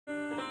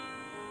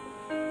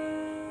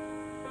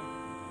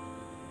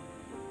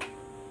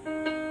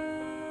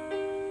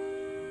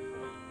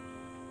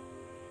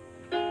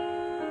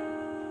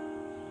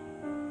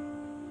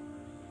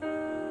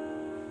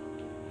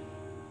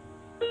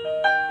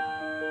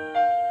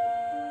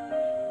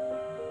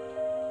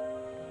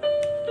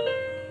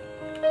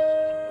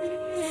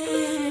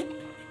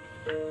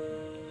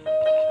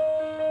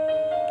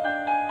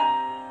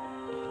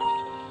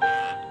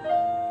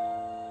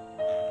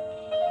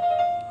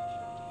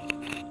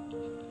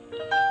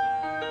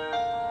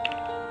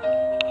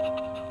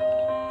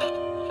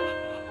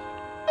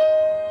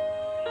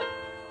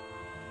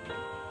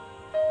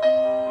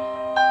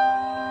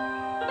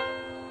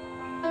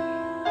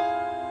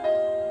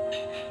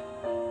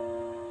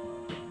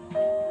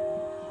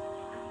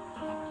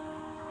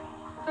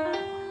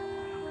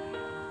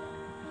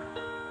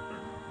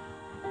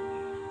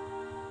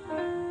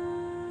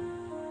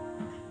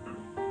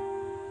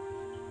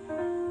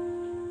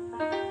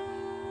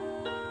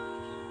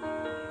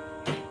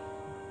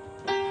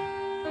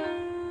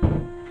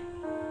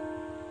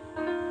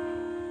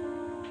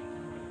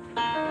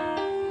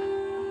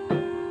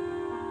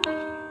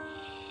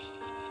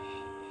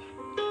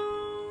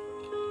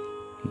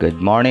Good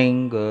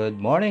morning,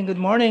 good morning, good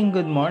morning,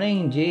 good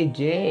morning,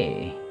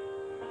 JJ.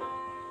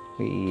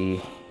 We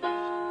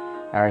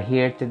are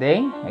here today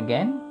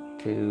again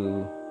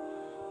to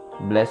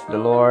bless the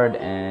Lord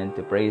and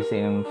to praise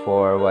Him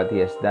for what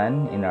He has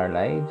done in our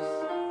lives.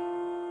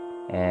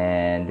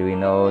 And we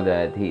know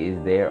that He is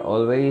there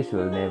always,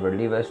 will never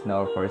leave us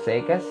nor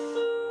forsake us.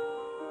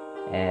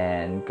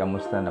 And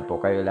kamusta na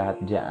po kayo lahat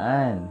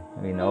dyan?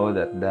 We know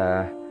that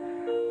the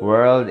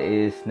world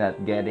is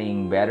not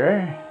getting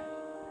better.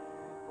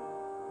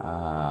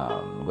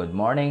 Good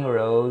morning,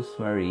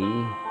 Rosemary.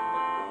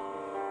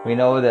 We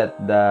know that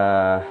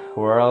the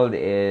world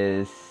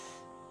is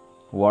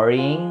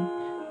worrying,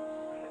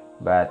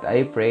 but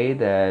I pray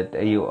that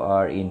you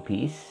are in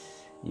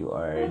peace, you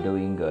are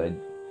doing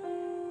good,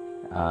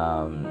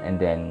 and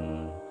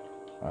then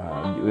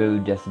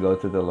we'll just go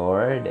to the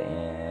Lord,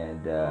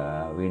 and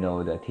we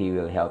know that He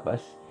will help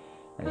us,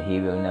 and He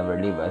will never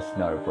leave us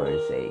nor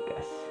forsake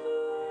us.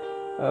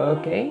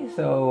 Okay,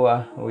 so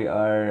we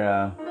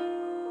are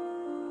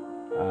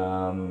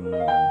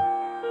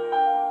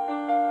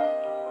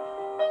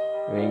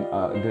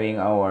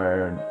doing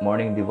our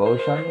morning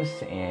devotions,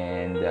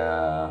 and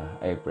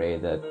I pray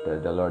that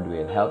the Lord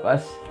will help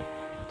us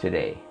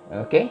today.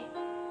 Okay,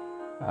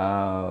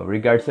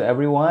 regards to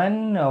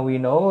everyone, we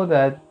know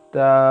that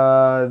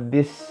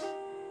this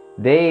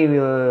day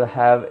will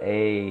have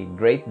a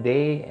great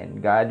day,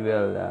 and God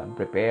will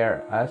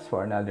prepare us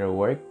for another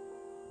work.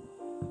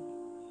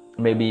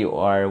 Maybe you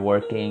are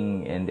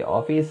working in the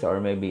office or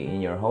maybe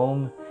in your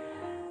home.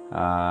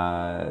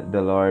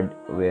 The Lord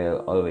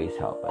will always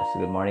help us.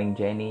 Good morning,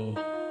 Jenny.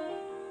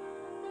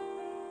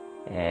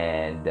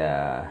 And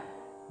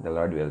the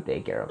Lord will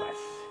take care of us.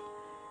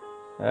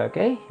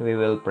 Okay, we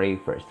will pray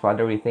first.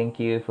 Father, we thank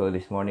you for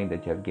this morning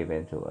that you have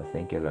given to us.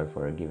 Thank you, Lord,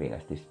 for giving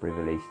us this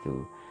privilege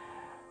to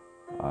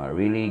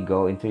really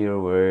go into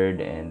your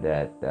word, and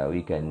that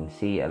we can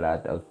see a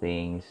lot of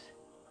things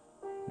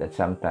that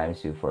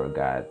sometimes we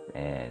forgot,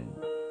 and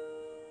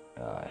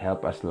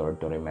help us,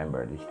 Lord, to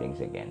remember these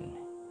things again.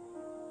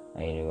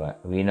 And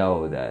we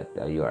know that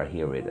you are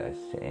here with us,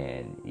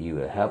 and you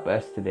will help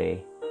us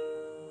today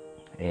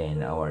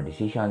in our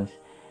decisions,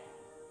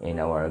 in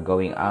our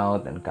going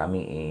out and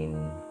coming in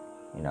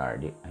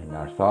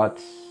our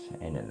thoughts,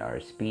 and in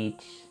our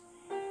speech,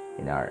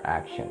 in our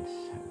actions.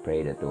 I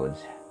pray that you would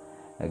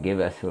give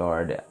us,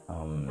 Lord,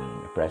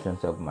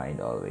 presence of mind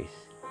always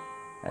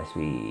as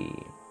we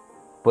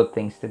put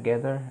things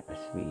together, as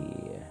we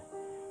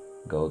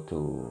go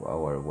to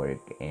our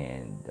work,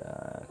 and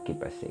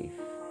keep us safe,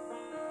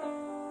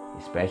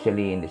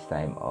 especially in this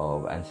time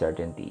of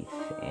uncertainties,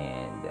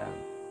 and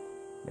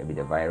maybe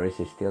the virus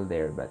is still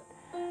there, but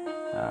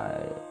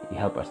you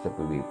help us to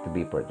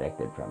be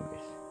protected from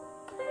this.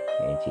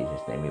 In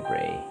Jesus' name we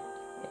pray.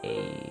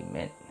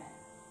 Amen.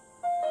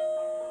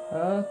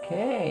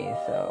 Okay,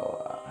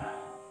 so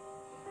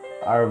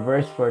our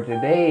verse for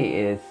today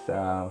is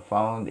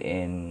found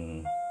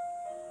in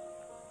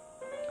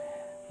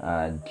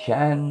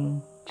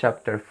John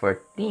chapter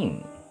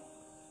 14.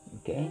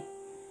 Okay,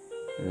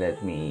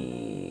 let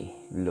me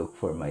look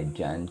for my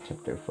John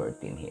chapter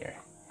 14 here.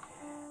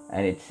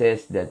 And it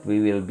says that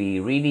we will be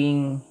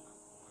reading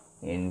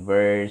in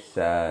verse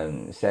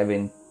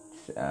 15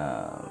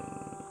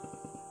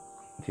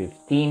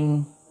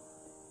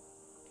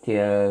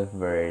 till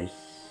verse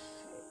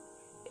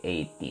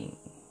 18.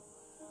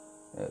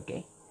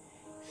 Okay,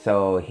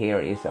 so here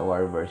is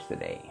our verse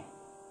today.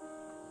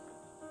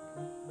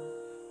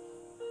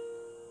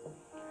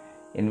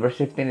 In verse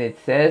 15 it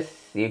says,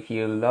 "If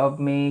you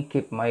love me,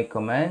 keep my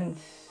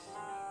commands,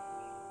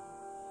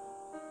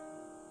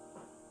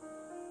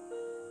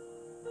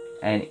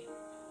 and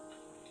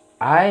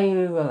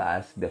I will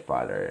ask the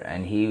Father,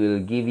 and He will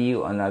give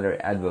you another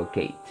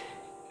advocate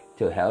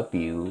to help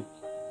you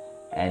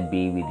and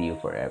be with you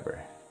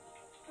forever.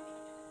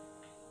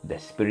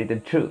 The Spirit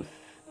of truth.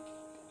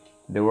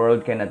 The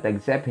world cannot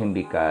accept Him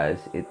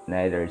because it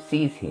neither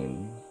sees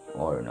Him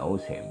or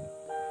knows Him.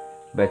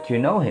 But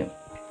you know Him,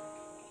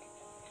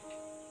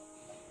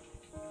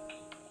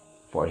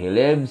 for He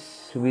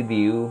lives with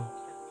you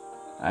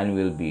and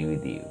will be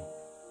with you.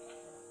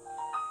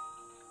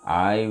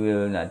 I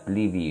will not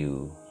leave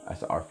you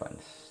as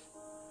orphans.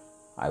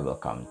 I will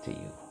come to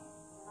you."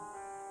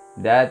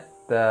 That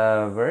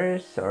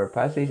verse or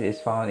passage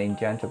is found in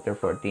John chapter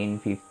 14,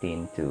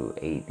 15 to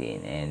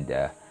 18. And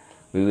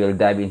we will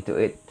dive into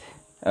it,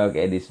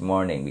 okay, this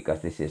morning, because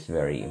this is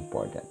very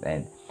important.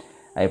 And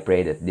I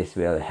pray that this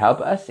will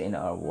help us in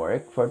our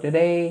work for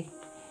today,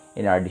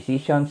 in our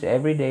decisions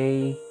every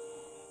day,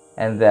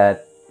 and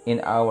that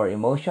in our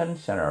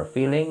emotions and our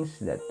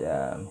feelings, that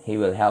He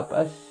will help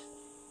us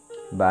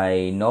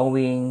by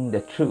knowing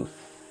the truth.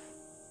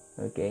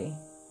 Okay,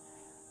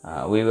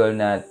 we will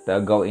not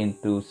go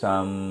into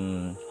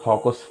some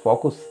hocus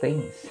pocus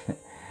things.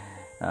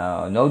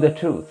 Know the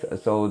truth,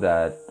 so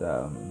that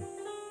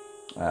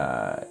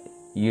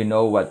you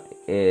know what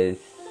is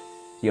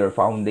your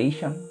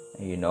foundation,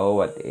 you know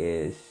what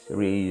is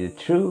really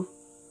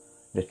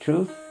the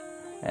truth,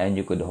 and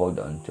you could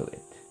hold on to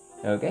it.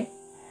 Okay,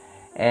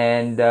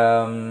 And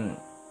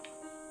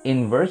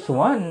in verse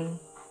 1,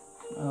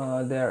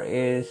 there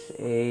is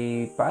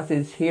a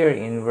passage here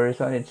in verse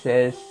 1. It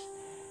says,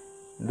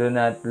 do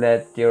not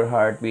let your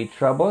heart be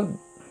troubled.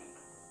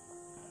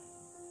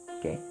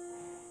 Okay.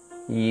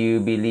 You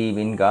believe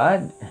in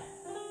God,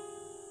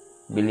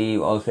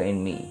 believe also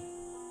in me.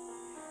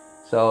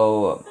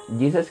 So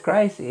Jesus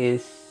Christ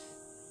is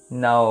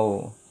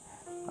now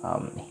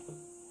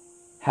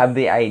have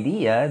the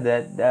idea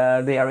that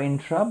they are in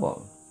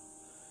trouble.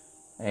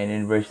 And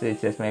in verse 2 it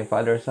says, my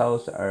Father's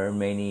house are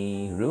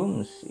many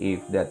rooms.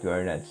 If that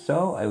were not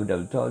so, I would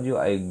have told you,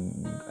 I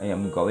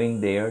am going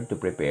there to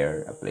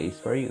prepare a place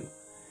for you.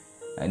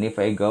 And if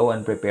I go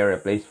and prepare a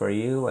place for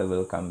you, I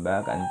will come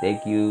back and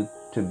take you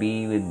to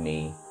be with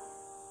me,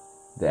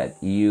 that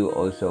you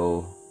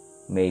also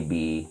may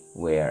be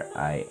where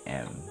I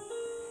am.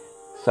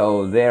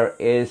 So there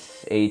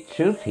is a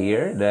truth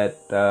here that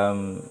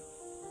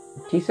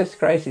Jesus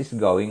Christ is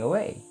going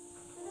away.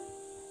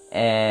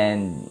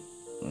 And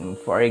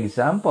for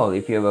example,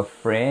 if you have a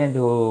friend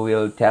who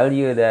will tell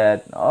you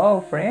that,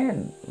 oh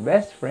friend,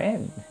 best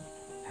friend,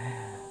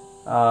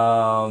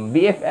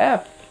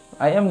 BFF,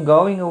 I am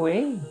going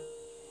away.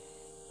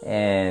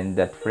 And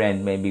that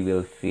friend maybe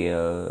will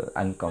feel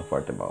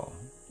uncomfortable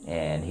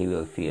and he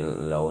will feel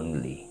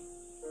lonely.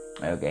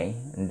 Okay,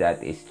 and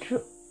that is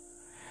true.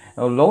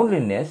 Now,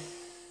 loneliness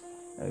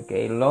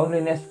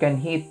can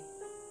hit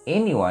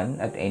anyone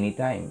at any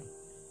time.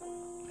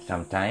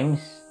 Sometimes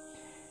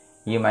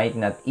you might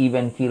not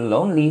even feel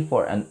lonely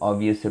for an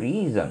obvious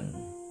reason.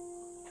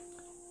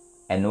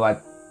 And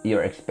what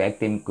you're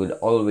expecting could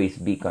always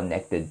be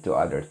connected to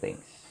other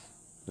things,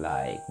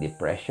 like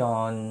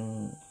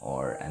depression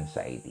or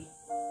anxiety.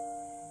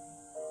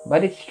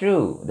 But it's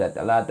true that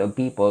a lot of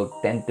people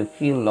tend to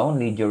feel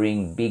lonely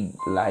during big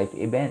life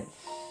events.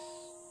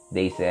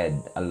 They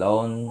said,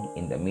 alone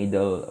in the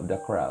middle of the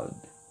crowd.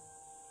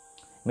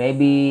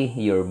 Maybe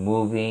you're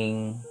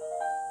moving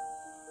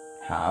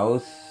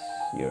house,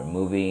 you're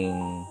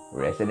moving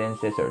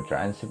residences or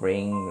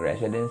transferring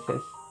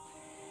residences.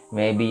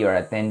 Maybe you're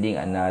attending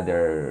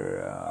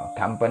another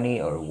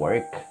company or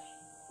work.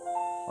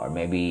 Or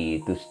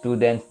maybe to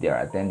students, they're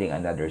attending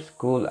another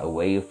school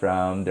away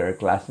from their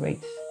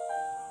classmates.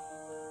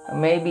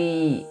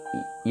 Maybe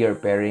your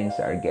parents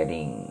are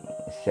getting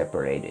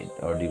separated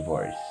or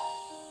divorced.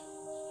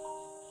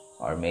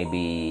 Or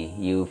maybe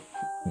you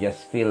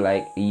just feel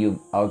like you've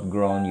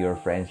outgrown your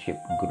friendship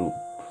group.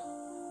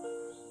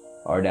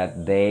 Or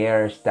that they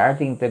are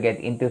starting to get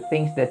into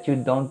things that you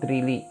don't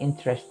really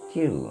interest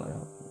you.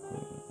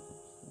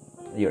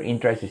 Your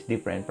interest is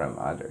different from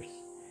others.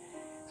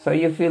 So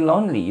you feel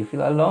lonely, you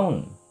feel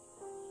alone.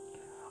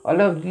 All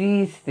of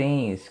these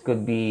things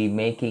could be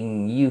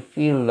making you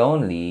feel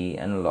lonely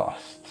and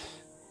lost.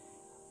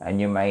 And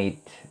you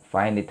might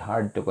find it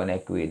hard to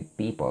connect with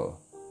people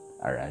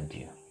around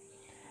you.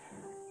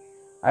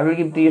 I will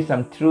give to you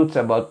some truths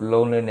about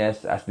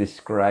loneliness as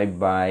described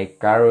by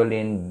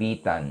Caroline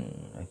Beaton.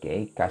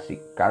 Okay,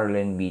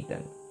 Caroline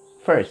Beaton.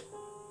 First,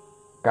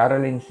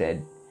 Caroline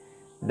said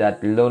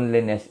that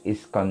loneliness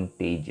is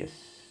contagious.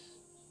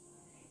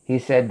 He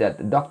said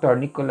that Dr.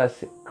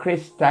 Nicholas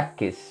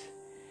Christakis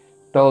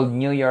told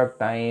New York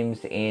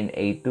Times in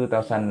a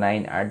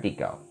 2009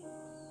 article,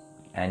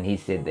 and he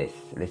said this,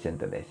 listen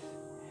to this.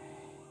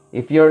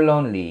 If you're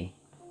lonely,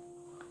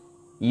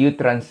 you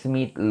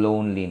transmit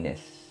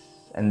loneliness,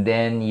 and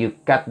then you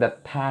cut the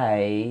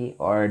tie,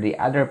 or the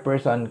other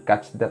person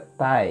cuts the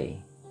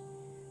tie.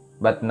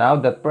 But now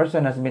that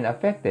person has been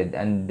affected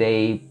and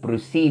they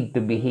proceed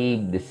to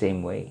behave the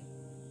same way.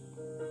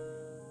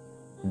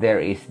 There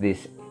is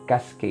this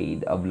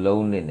cascade of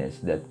loneliness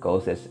that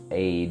causes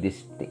a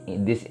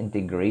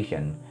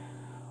disintegration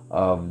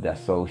of the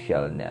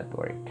social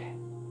network.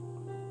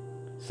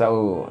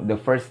 So the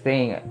first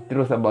thing,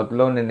 truth about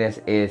loneliness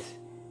is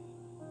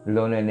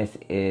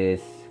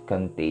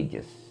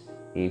contagious.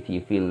 If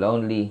you feel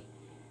lonely,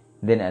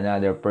 then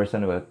another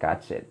person will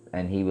catch it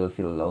and he will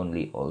feel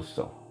lonely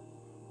also.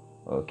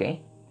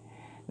 Okay?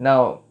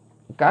 Now,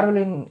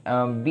 Caroline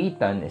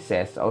Beaton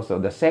says also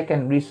the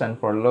second reason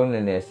for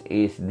loneliness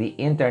is the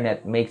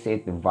internet makes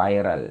it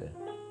viral.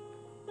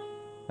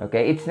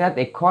 Okay, it's not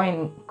a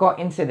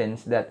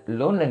coincidence that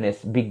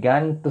loneliness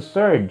began to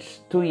surge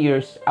 2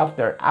 years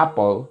after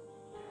Apple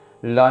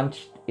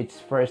launched its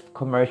first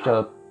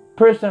commercial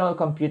personal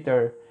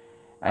computer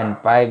and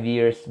 5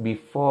 years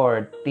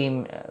before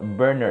Tim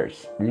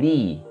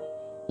Berners-Lee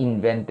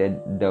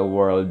invented the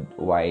World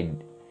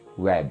Wide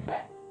Web.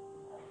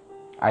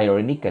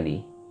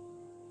 Ironically,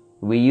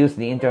 we use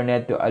the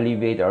internet to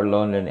alleviate our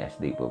loneliness,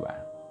 di po ba?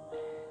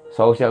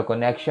 Social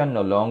connection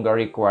no longer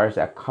requires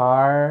a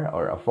car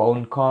or a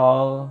phone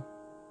call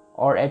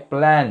or a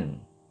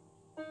plan.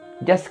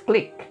 Just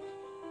click,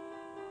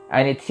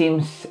 and it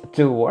seems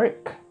to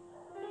work.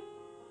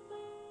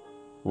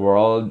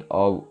 World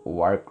of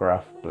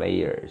Warcraft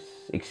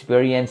players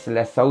experience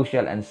less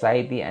social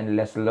anxiety and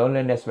less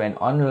loneliness when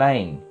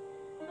online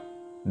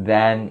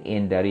than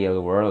in the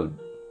real world.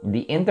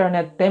 The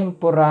internet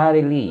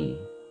temporarily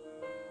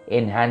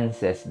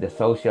enhances the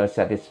social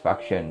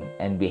satisfaction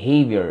and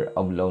behavior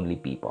of lonely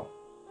people,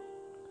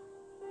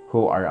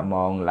 who are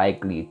among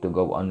likely to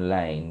go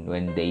online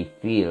when they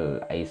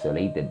feel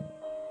isolated,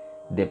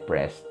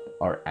 depressed,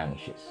 or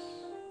anxious.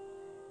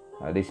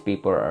 These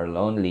people are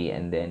lonely,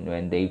 and then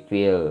when they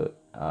feel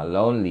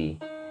lonely,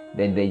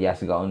 then they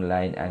just go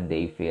online and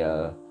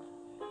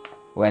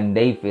when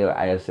they feel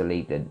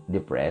isolated,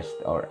 depressed,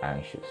 or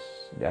anxious.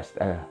 Just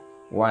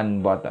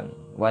one button,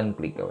 one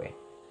click away.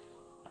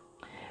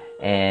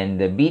 And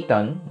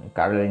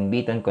Caroline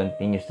Beaton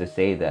continues to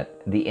say that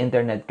the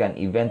internet can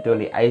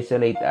eventually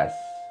isolate us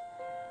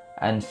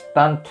and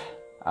stunt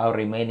our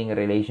remaining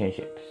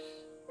relationships.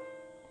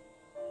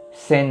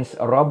 Since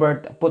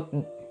Robert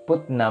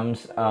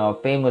Putnam's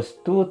famous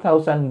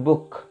 2000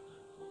 book,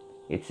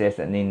 it says,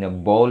 and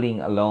in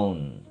Bowling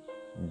Alone,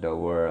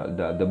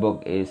 the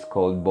book is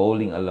called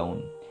Bowling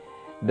Alone,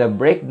 the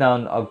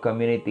breakdown of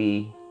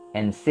community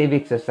and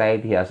civic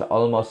society has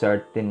almost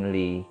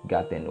certainly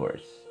gotten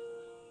worse.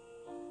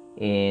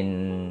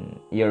 In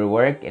your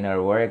work, in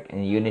our work,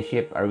 in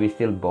Uniship, are we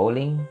still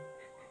bowling?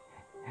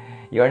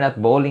 You are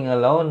not bowling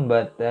alone,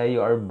 but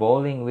you are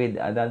bowling with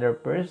another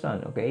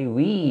person. Okay,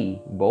 we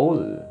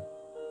bowl.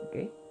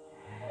 Okay,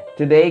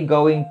 today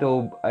going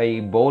to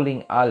a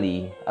bowling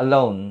alley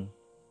alone,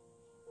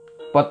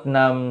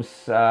 Putnam's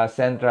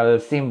central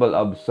symbol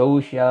of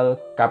social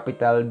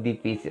capital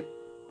deficit,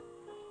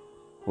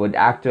 would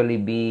actually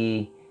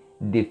be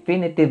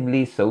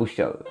definitively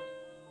social.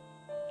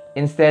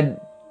 Instead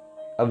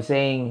of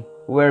saying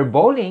we're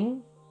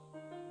bowling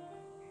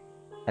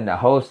and a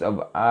host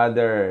of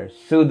other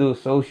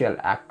pseudo-social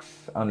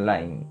acts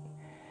online,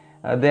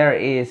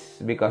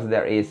 because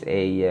there is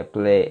a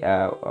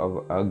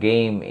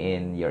game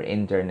in your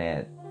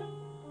internet,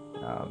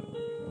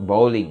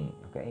 bowling.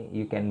 Okay,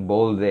 you can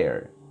bowl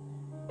there,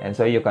 and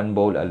so you can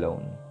bowl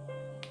alone,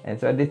 and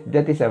so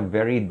that is a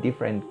very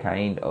different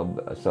kind of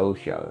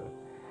social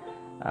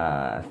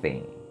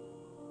thing.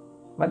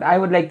 But I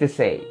would like to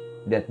say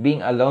that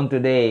being alone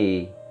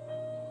today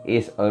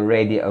is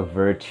already a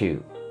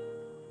virtue.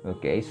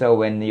 Okay, so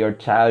when your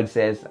child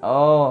says,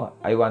 "Oh,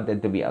 I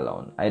wanted to be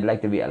alone. I'd like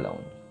to be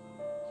alone,"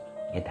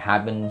 it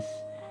happens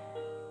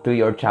to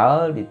your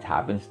child. It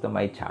happens to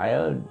my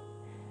child,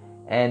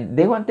 and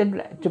they wanted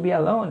to be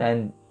alone.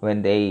 And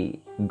when they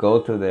go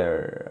to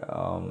their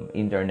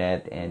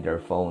internet and their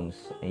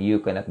phones, you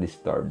cannot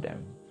disturb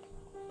them.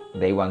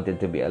 They wanted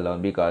to be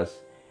alone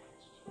because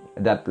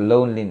that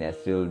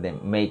loneliness will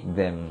make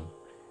them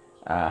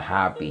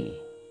happy,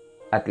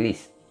 at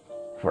least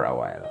for a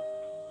while.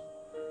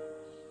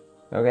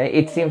 Okay,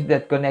 it seems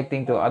that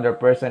connecting to other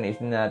person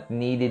is not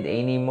needed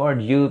anymore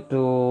due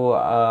to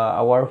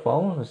our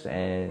phones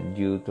and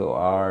due to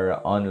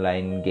our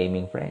online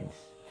gaming friends.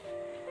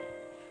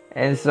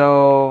 And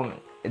so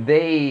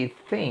they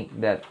think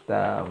that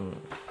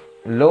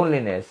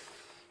loneliness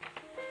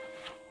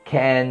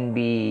can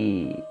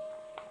be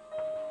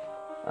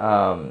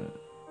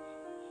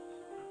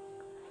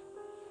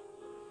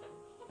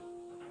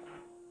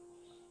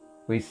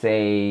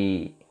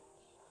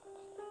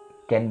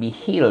can be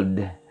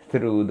healed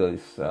through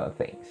those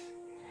things.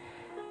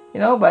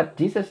 But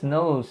Jesus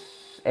knows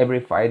every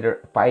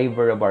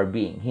fiber of our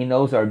being. He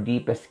knows our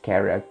deepest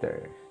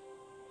character.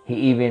 He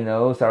even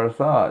knows our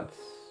thoughts,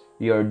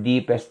 your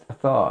deepest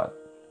thought,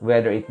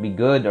 whether it be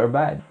good or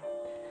bad.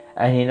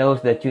 And He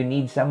knows that you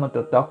need someone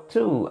to talk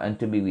to and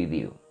to be with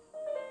you.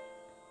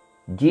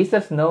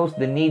 Jesus knows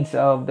the needs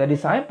of the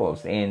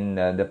disciples in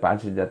the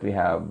passage that we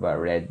have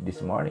read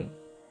this morning.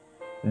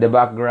 The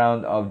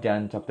background of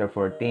John chapter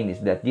 14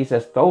 is that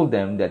Jesus told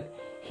them that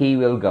He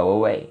will go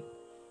away,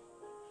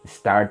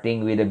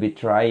 starting with the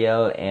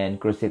betrayal and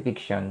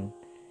crucifixion,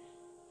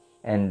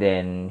 and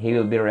then He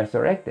will be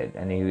resurrected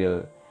and He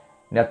will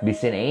not be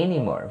seen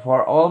anymore.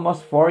 For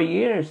almost 4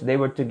 years they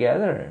were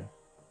together,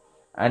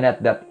 and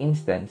at that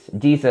instance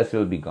Jesus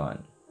will be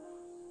gone.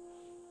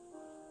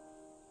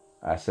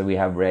 As we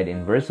have read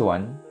in verse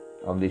 1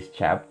 of this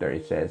chapter,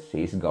 it says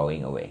He is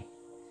going away,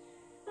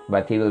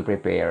 but He will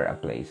prepare a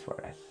place for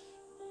us.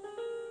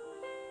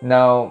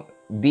 Now,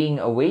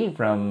 being away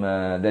from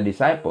the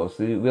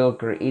disciples will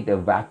create a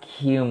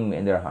vacuum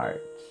in their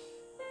hearts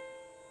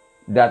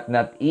that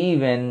not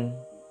even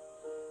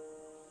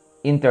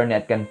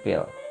internet can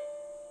fill.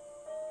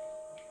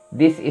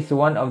 This is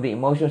one of the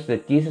emotions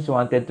that Jesus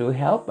wanted to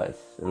help us: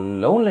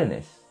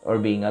 loneliness or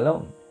being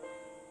alone.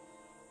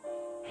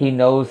 He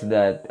knows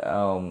that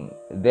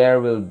there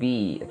will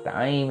be a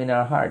time in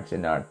our hearts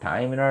and our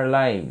time in our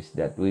lives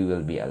that we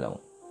will be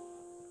alone.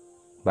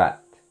 But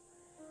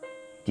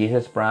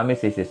Jesus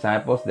promised His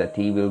disciples that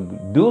He will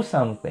do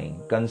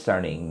something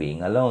concerning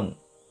being alone.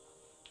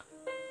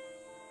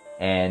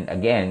 And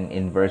again,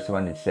 in verse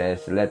 1 it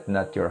says, "Let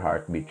not your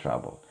heart be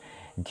troubled."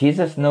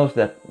 Jesus knows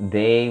that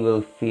they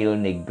will feel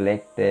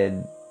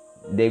neglected.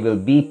 They will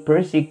be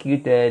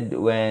persecuted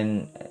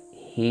when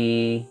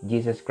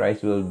Jesus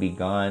Christ, will be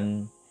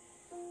gone.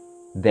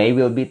 They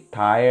will be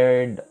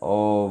tired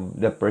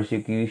of the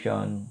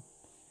persecution.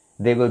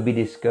 They will be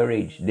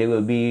discouraged. They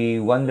will be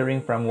wandering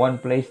from one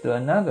place to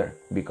another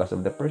because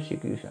of the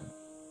persecution.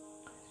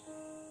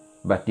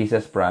 But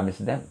Jesus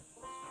promised them.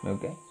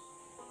 Okay?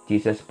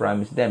 Jesus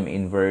promised them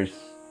in verse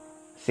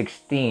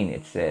 16.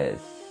 It says,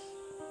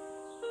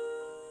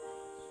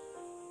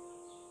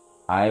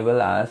 I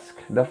will ask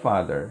the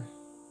Father,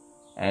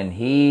 and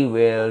He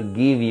will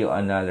give you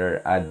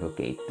another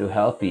advocate to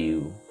help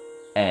you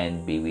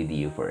and be with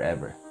you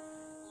forever,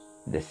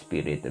 the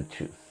Spirit of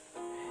truth.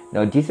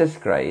 Now, Jesus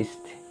Christ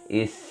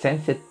is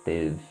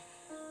sensitive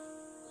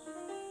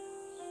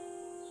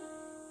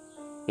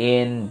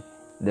in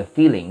the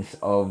feelings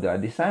of the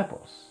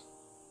disciples.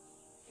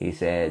 He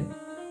said,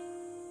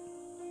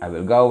 I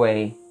will go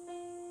away,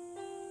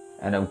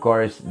 and of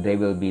course they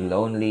will be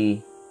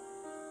lonely,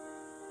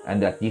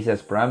 and that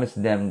Jesus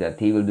promised them that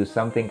He will do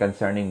something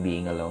concerning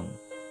being alone.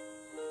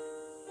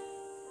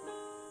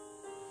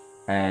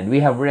 And we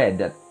have read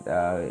that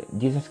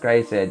Jesus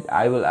Christ said,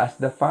 I will ask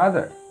the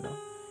Father,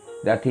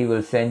 that He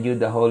will send you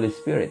the Holy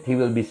Spirit. He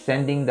will be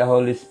sending the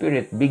Holy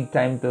Spirit big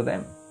time to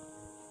them.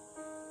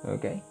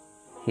 Okay?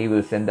 He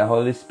will send the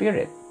Holy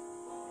Spirit.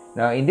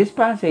 Now, in this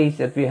passage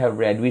that we have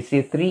read, we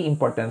see three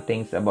important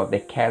things about the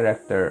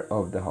character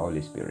of the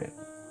Holy Spirit.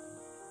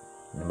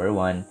 Number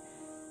one,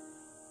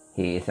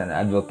 He is an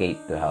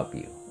advocate to help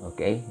you.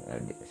 Okay?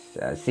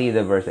 See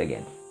the verse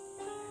again.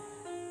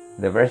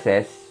 The verse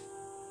says,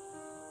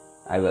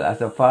 I will ask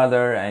the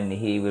Father, and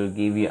He will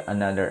give you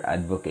another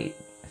advocate.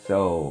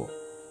 So,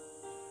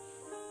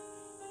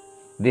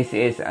 this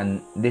is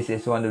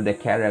one of the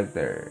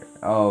character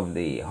of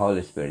the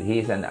Holy Spirit. He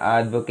is an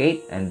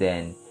advocate, and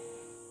then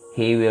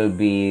He will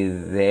be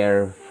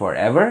there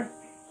forever.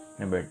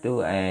 Number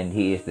two, and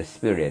He is the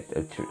Spirit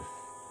of truth.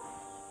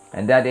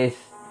 And that is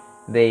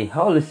the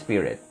Holy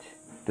Spirit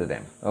to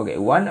them. Okay,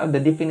 one of the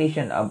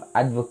definition of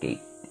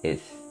advocate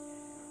is,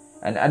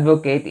 an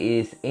advocate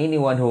is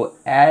anyone who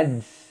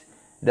adds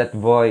that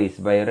voice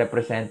by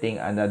representing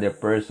another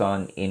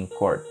person in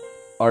court,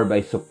 or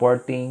by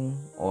supporting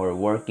or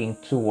working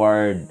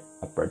toward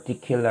a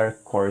particular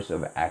course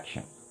of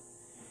action.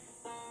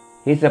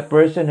 He's a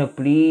person who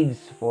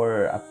pleads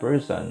for a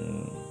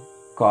person,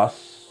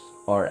 cause,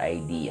 or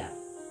idea.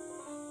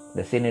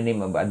 The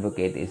synonym of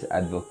advocate is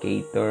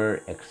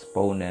advocator,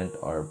 exponent,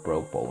 or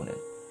proponent.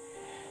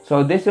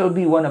 So this will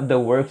be one of the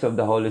works of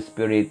the Holy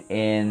Spirit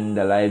in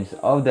the lives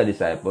of the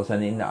disciples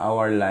and in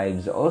our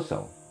lives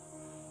also.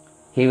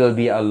 He will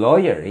be a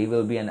lawyer. He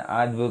will be an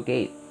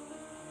advocate.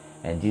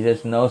 And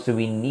Jesus knows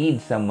we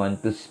need someone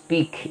to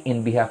speak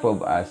in behalf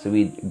of us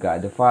with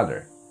God the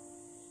Father.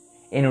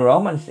 In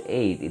Romans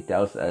 8, it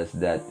tells us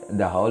that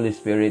the Holy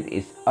Spirit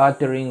is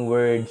uttering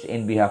words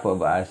in behalf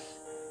of us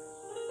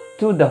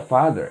to the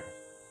Father,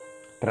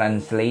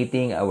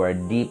 translating our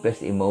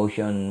deepest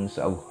emotions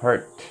of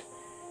hurt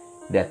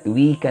that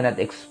we cannot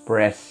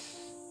express.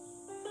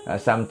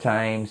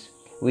 Sometimes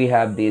we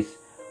have this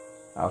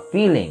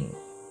feeling,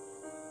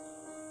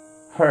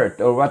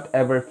 hurt, or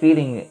whatever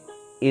feeling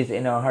is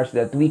in our hearts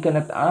that we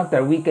cannot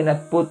utter, we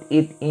cannot put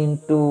it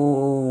into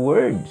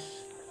words.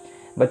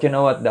 But you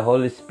know what? The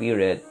Holy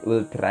Spirit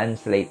will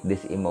translate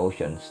these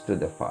emotions to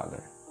the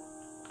Father.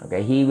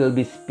 Okay, He will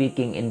be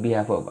speaking in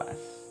behalf of us.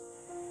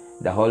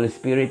 The Holy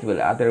Spirit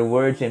will utter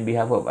words in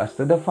behalf of us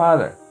to the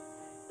Father,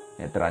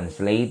 and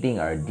translating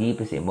our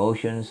deepest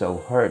emotions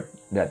of hurt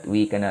that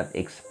we cannot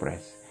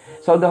express.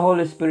 So the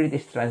Holy Spirit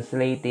is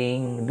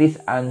translating these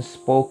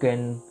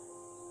unspoken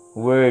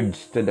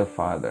words to the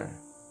Father.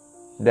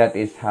 That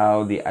is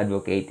how the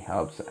advocate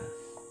helps us.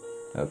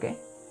 Okay?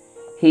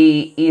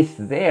 He is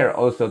there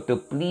also to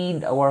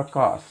plead our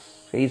cause.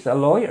 He is a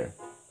lawyer.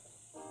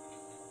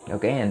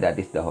 Okay? And that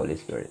is the Holy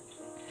Spirit.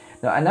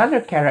 Now,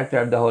 another character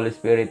of the Holy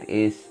Spirit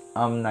is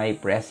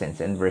omnipresence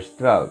in verse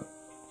 12.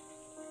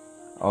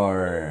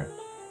 Or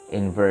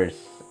in verse,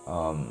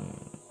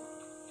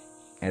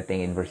 I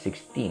think in verse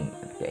 16.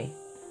 Okay?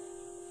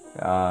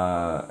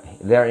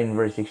 There in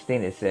verse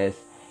 16 it says,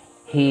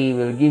 He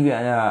will give you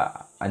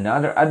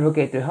another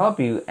advocate to help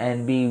you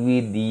and be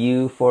with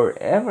you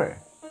forever.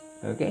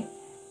 Okay?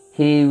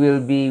 He will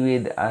be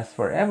with us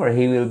forever.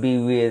 He will be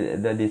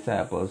with the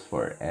disciples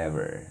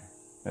forever.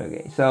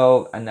 Okay?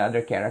 So,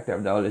 another character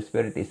of the Holy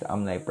Spirit is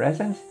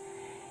omnipresence.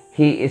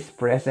 He is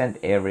present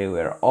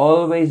everywhere,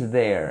 always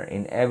there,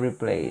 in every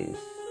place.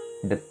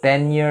 The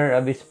tenure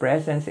of His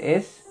presence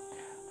is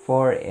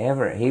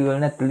forever. He will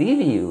not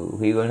leave you.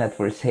 He will not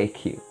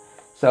forsake you.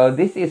 So,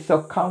 this is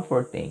so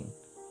comforting,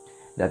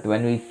 that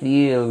when we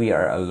feel we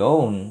are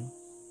alone,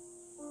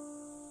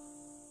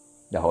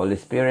 the Holy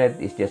Spirit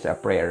is just a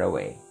prayer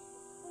away.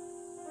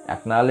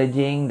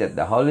 Acknowledging that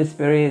the Holy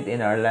Spirit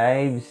in our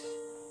lives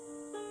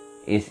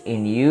is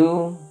in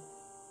you,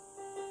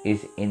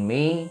 is in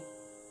me.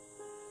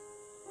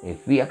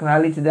 If we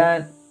acknowledge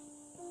that,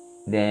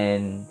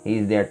 then He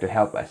is there to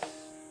help us.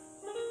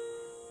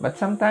 But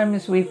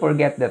sometimes we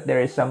forget that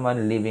there is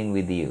someone living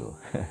with you.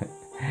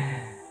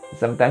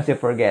 Sometimes you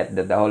forget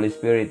that the Holy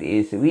Spirit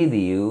is with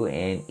you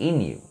and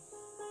in you.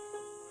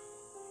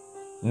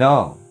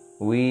 No,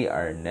 we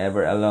are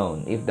never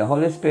alone. If the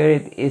Holy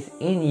Spirit is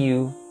in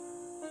you,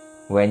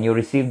 When you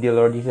receive the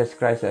Lord Jesus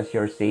Christ as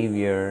your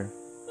Savior,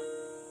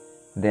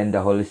 then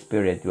the Holy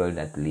Spirit will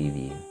not leave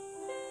you.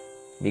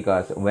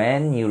 Because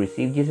when you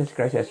receive Jesus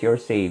Christ as your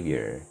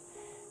Savior,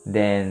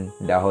 then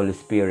the Holy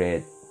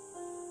Spirit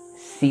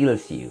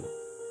seals you.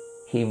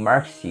 He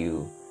marks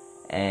you,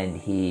 and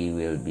He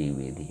will be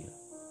with you.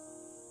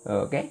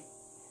 Okay?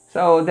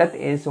 So that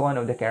is one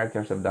of the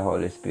characters of the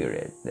Holy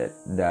Spirit that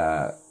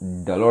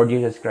the Lord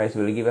Jesus Christ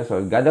will give us,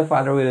 or God the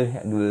Father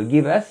will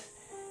give us.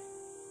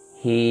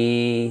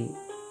 He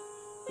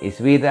is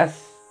with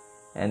us,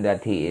 and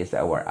that He is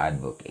our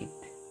advocate.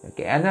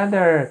 Okay,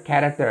 another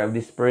character of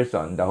this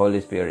person, the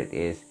Holy Spirit,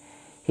 is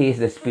He is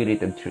the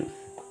Spirit of truth.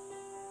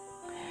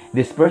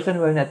 This person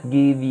will not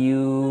give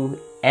you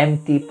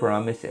empty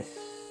promises,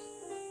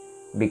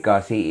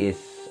 because He is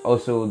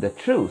also the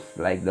truth,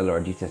 like the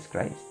Lord Jesus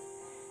Christ.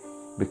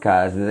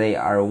 Because they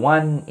are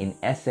one in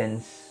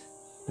essence,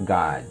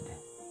 God.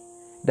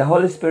 The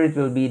Holy Spirit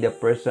will be the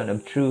person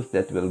of truth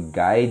that will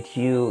guide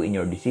you in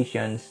your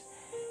decisions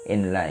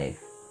in life.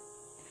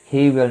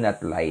 He will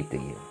not lie to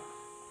you.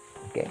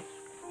 Okay?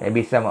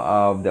 Maybe some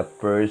of the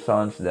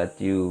persons that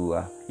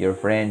your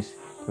friends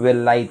will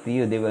lie to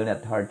you. They will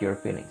not hurt your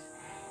feelings.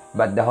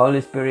 But the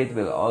Holy Spirit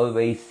will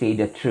always say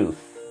the truth.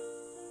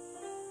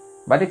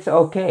 But it's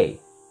okay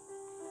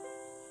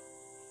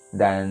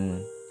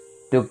than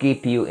to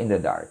keep you in the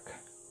dark.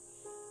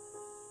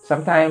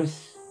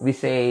 Sometimes we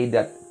say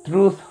that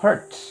truth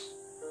hurts.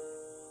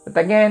 But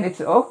again,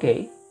 it's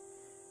okay,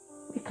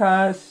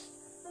 because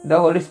the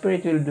Holy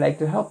Spirit will like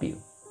to help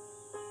you.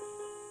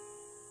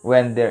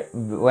 When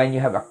you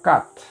have a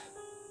cut,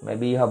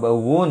 maybe you have a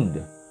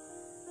wound,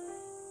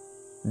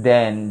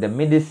 then the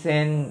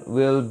medicine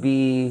will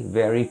be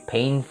very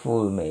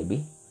painful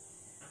maybe,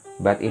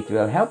 but it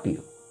will help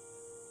you.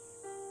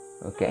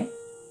 Okay?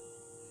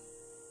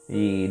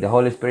 The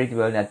Holy Spirit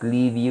will not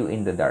leave you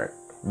in the dark,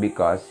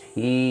 because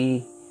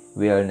He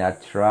will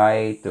not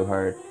try to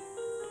hurt.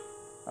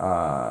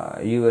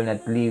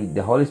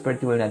 The Holy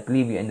Spirit will not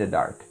leave you in the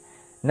dark.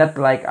 Not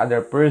like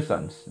other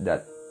persons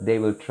that they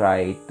will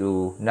try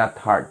to not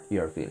hurt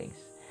your feelings.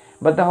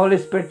 But the Holy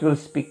Spirit will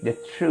speak the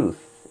truth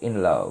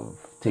in love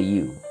to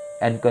you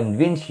and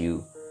convince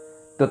you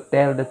to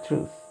tell the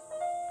truth,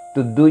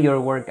 to do your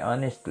work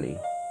honestly,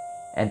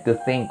 and to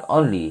think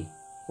only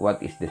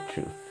what is the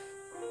truth.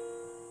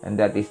 And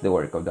that is the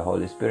work of the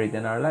Holy Spirit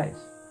in our lives.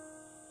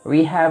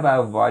 We have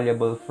a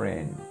valuable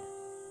friend,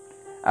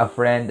 a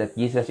friend that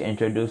Jesus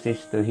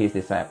introduces to His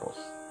disciples.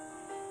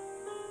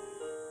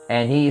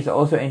 And He is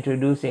also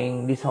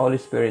introducing this Holy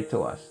Spirit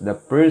to us, the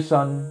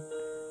person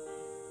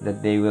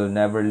that they will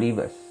never leave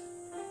us.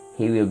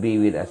 He will be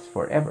with us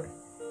forever.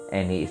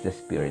 And He is the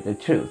Spirit of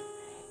truth.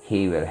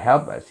 He will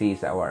help us. He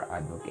is our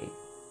advocate.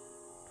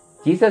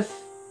 Jesus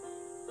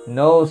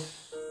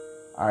knows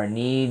our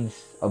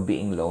needs of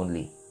being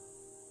lonely.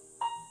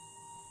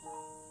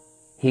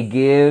 He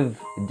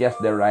gave just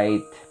the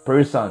right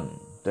person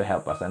to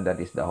help us, and that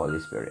is the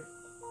Holy Spirit.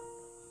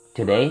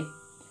 Today,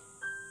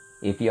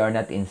 if you are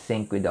not in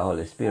sync with the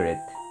Holy Spirit,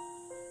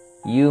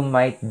 you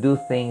might do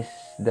things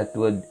that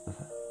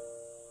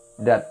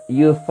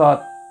you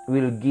thought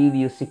will give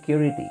you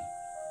security.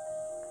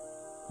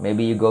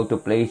 Maybe you go to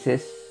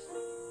places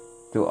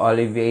to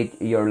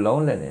alleviate your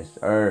loneliness,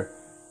 or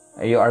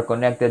you are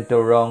connected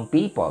to wrong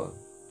people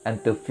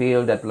and to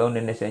feel that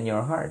loneliness in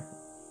your heart.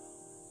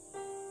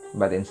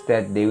 But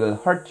instead, they will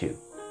hurt you.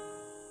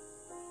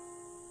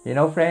 You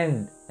know,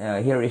 friend,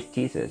 here is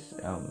Jesus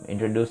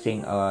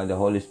introducing the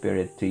Holy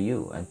Spirit to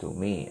you and to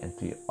me and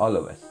to all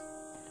of us.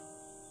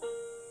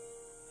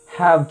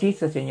 Have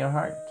Jesus in your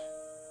heart,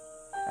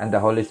 and the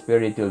Holy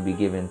Spirit will be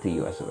given to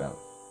you as well.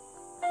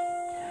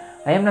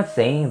 I am not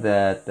saying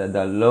that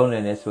the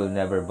loneliness will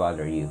never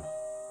bother you.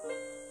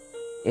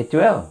 It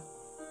will,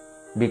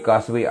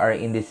 because we are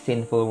in this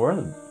sinful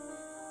world.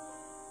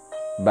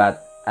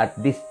 But at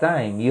this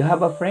time, you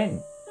have a friend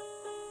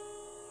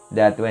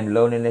that when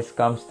loneliness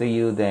comes to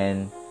you,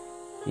 then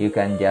you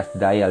can just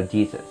dial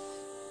Jesus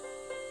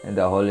and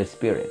the Holy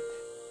Spirit,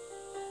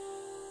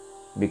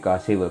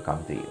 because He will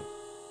come to you.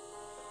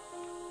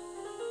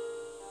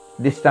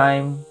 This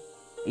time,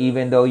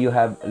 even though you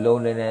have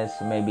loneliness,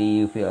 maybe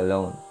you feel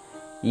alone,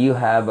 you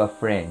have a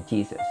friend,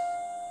 Jesus,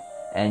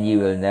 and you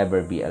will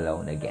never be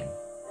alone again.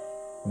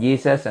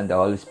 Jesus and the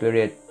Holy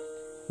Spirit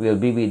will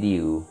be with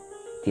you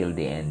till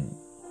the end.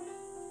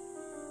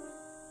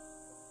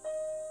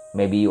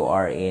 Maybe you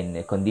are in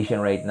a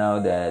condition right now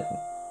that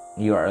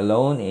you are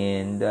alone,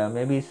 and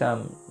maybe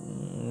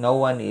no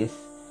one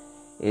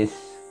is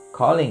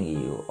calling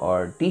you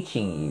or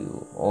teaching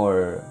you,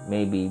 or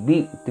maybe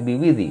to be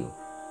with you.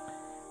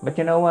 But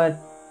you know what?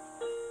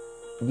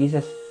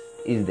 Jesus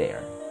is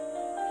there.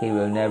 He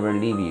will never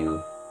leave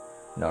you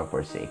nor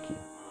forsake you.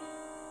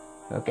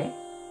 Okay?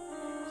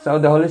 So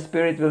the Holy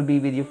Spirit will be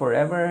with you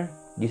forever.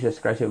 Jesus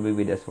Christ will be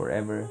with us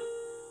forever.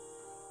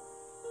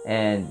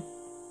 And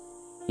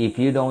if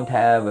you don't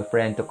have a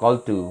friend to call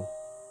to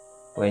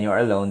when you're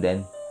alone,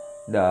 then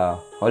the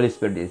Holy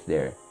Spirit is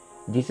there.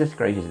 Jesus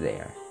Christ is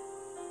there.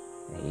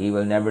 He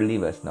will never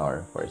leave us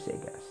nor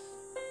forsake us.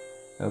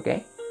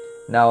 Okay?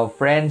 Now,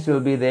 friends will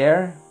be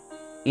there,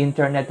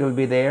 internet will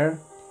be there,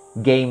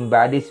 game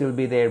buddies will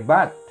be there,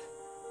 but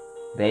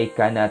they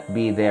cannot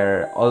be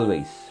there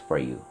always for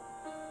you.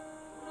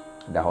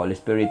 The Holy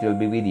Spirit will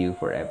be with you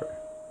forever.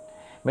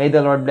 May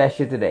the Lord bless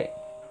you today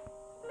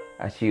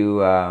as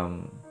you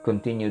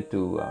continue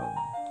to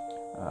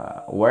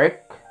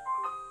work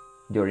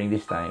during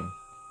this time,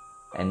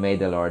 and may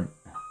the Lord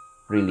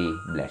really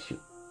bless you.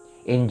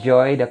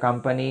 Enjoy the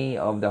company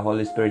of the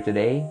Holy Spirit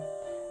today.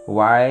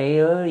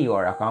 While you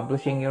are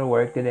accomplishing your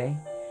work today,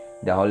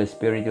 the Holy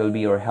Spirit will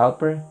be your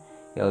helper,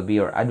 He will be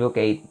your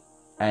advocate,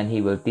 and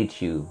He will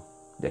teach you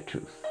the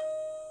truth.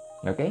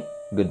 Okay?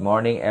 Good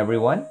morning,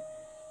 everyone,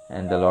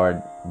 and the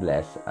Lord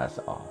bless us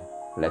all.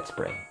 Let's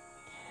pray.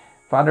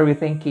 Father, we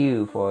thank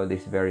you for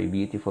this very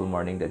beautiful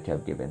morning that you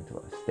have given to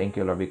us. Thank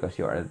you, Lord, because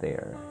you are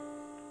there.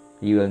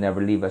 You will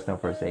never leave us nor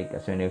forsake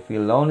us. When you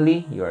feel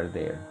lonely, you are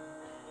there.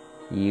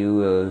 You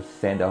will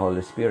send the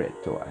Holy Spirit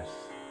to us.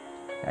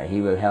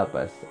 He will help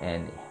us,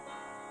 and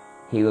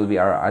He will be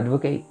our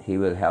advocate. He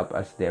will help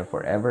us there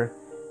forever,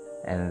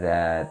 and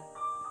that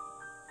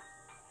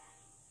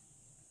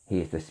He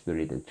is the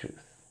Spirit of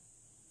truth.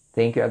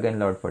 Thank you again,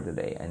 Lord, for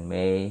today, and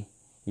may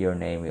your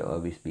name will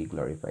always be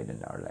glorified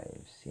in our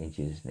lives. In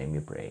Jesus' name we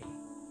pray.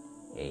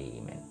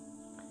 Amen.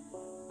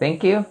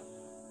 Thank you,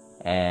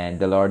 and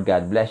the Lord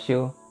God bless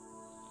you.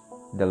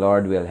 The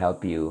Lord will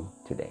help you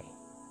today.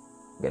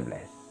 God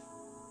bless.